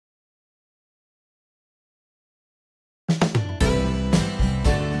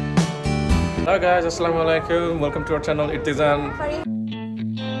Hello guys, Assalamualaikum. Welcome to our channel Irtizan.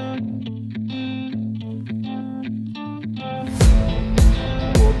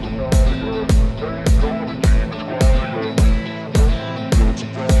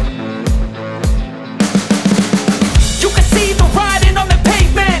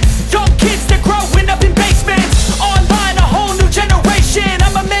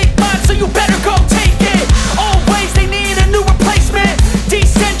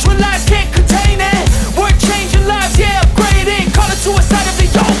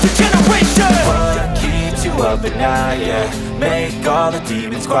 At night, yeah, make all the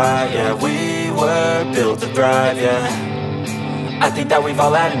demons quiet, yeah, we were built to thrive, yeah, I think that we've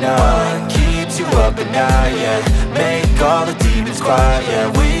all had enough. What keeps you up at night, yeah, make all the demons quiet,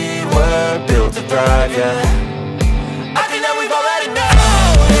 yeah, we were built to thrive, yeah, I think that we've all had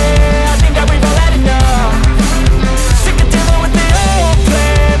enough, yeah, I think that we've all had enough. Sick of dealing with the old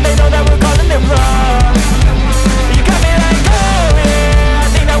plan, they know that we're calling it wrong. You got me like, oh yeah, I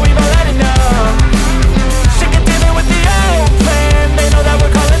think that we've all had enough.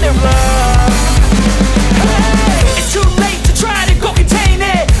 It's too late to try to go contain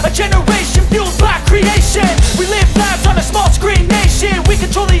it. A generation fueled by creation. We live lives on a small screen nation. We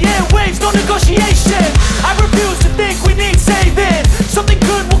control the airwaves, no negotiation. I refuse to think we need saving. Something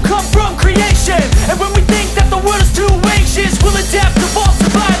good will come from creation. And when we think that the world is too anxious, we'll adapt, evolve,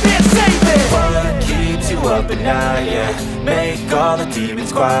 survive and save it. What keeps you up at night, yeah, make all the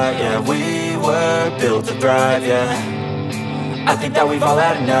demons quiet, yeah, we were built to thrive, yeah, I think that we've all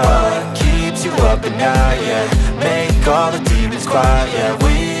had enough. What keeps you up at night, yeah, make all the demons quiet, yeah,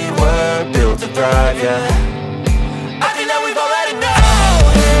 we were built to thrive, yeah, I think that we've all had enough,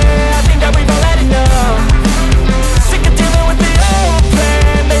 yeah, I think that we've all had enough. Sick of dealing with the old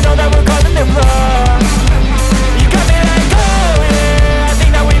plan, they know that we're calling it wrong. You got me like, oh yeah, I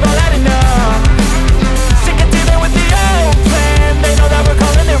think that we've all had enough. Sick of dealing with the old plan, they know that we're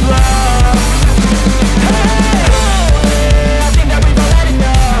calling it wrong.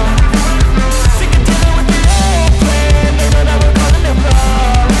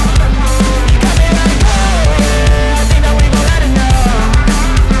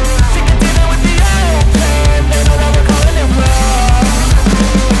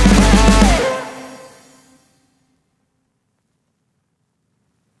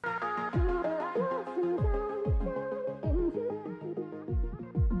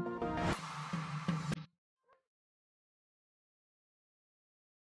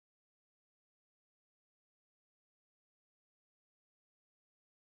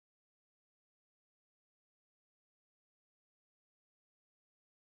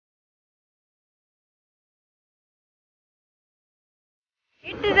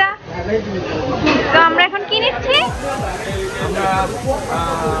 তো আমরা এখন কি নিচ্ছি? আমরা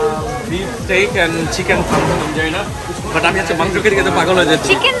beef stake and chicken খাবো, জানি না, but আমি হচ্ছে মাংস খেতে খেতে পাগল হয়ে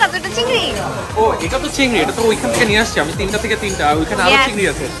যাচ্ছি। চিকেন না, তো এটা চিংড়ি। ও, এটা তো চিংড়ি, এটা তো ওইখান থেকে নিয়ে আসছি আমি, 3টা থেকে 3টা, ওইখানে আরো চিংড়ি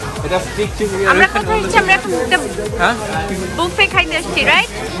আছে। এটা স্টেক চিংড়ি। আমরা কোথায় এসেছি? আমরা এখন একটা বুফে খাইতে আসছি, রাইট?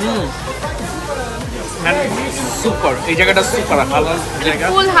 সুপার, এই জায়গাটা সুপার হালাল জায়গা,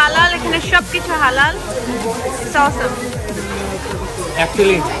 ফুল হালাল, এখানে সবকিছু হালাল। It's Assam.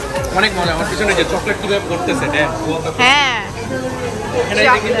 অ্যাকচুয়ালি অনেক মজা। আমার পিছনে যে চকলেট কিভাবে পড়তেছে, হ্যাঁ,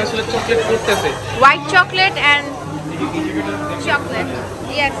 এখানে কিন্তু আসলে চকলেট পড়তেছে, white chocolate and chocolate.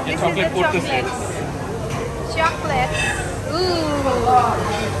 Yes, this is the chocolate. Chocolate.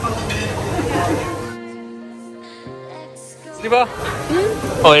 দিবা?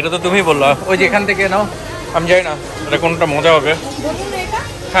 ও, এটা তো তুমি বললা, ওই যে এখান থেকে নাও। আমি জানি না এটা কোনটা মজা হবে।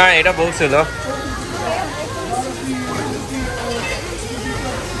 হ্যাঁ, এটা বলছিল।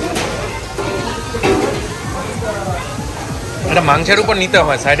 এটা মাংসের উপর নিতে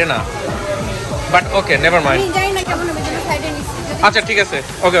হয়, সাইডে না, বাট ওকে, নেভার মাইন্ড। আচ্ছা ঠিক আছে,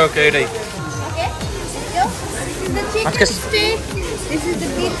 ওকে ওকে, এটাই। আজকে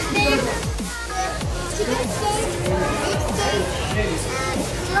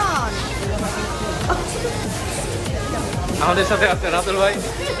আমাদের সাথে আছে রাতুল ভাই।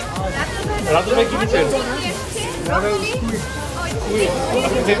 রাতুল ভাই কি দিচ্ছেন?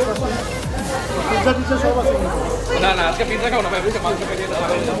 না না, আজকে পিৎজা খাও না ভাই, বুঝতে মাংস খেয়ে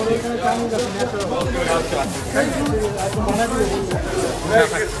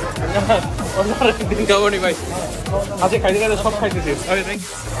দিন খাবো নি ভাই, আজকে খাইতে খাইতে সব খাইতেছি।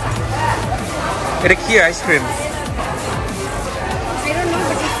 এটা কি আইসক্রিম?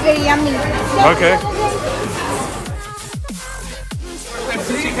 ওকে,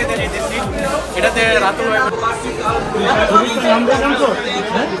 এটাতে রাতুল ভাই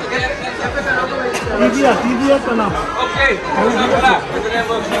টিডিয়া তো না ওকে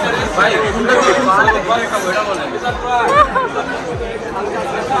ভাই পরে খাবো এটা বলেন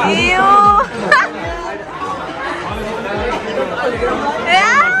ইউ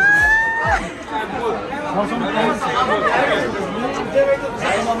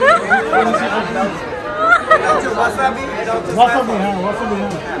ওয়াসাবি হ্যাঁ ওয়াসাবি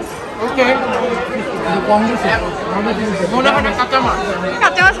হ্যাঁ ওকে কম দিছে মনে হয় না কাঁচা মাছ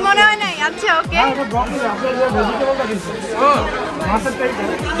কাঁচা মাছ মনে হয় নাই আচ্ছা ওকে হ্যাঁ এটা ব্রকলি আপনার যে ভেজিটেবলটা দিছে ও মাছের টাইপের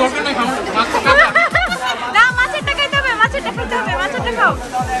দরকার নাই খাবো মাছ কাঁচা না মাছেরটা খাইতে হবে মাছেরটা খাও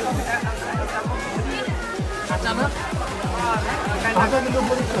কাঁচা না কাঁচা কিন্তু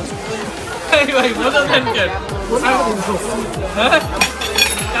পরিষ্কার এই ভাই মজা দেন কেন হ্যাঁ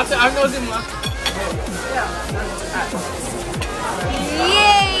কাঁচা আমি বলছি মাছ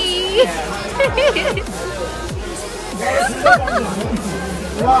ইয়েই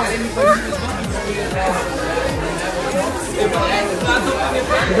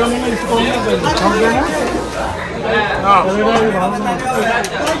এটা মানে স্টোন না হবে না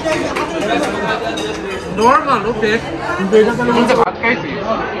নর্মাল ওকে কিন্তু এটা তাহলে ভাত খাইছি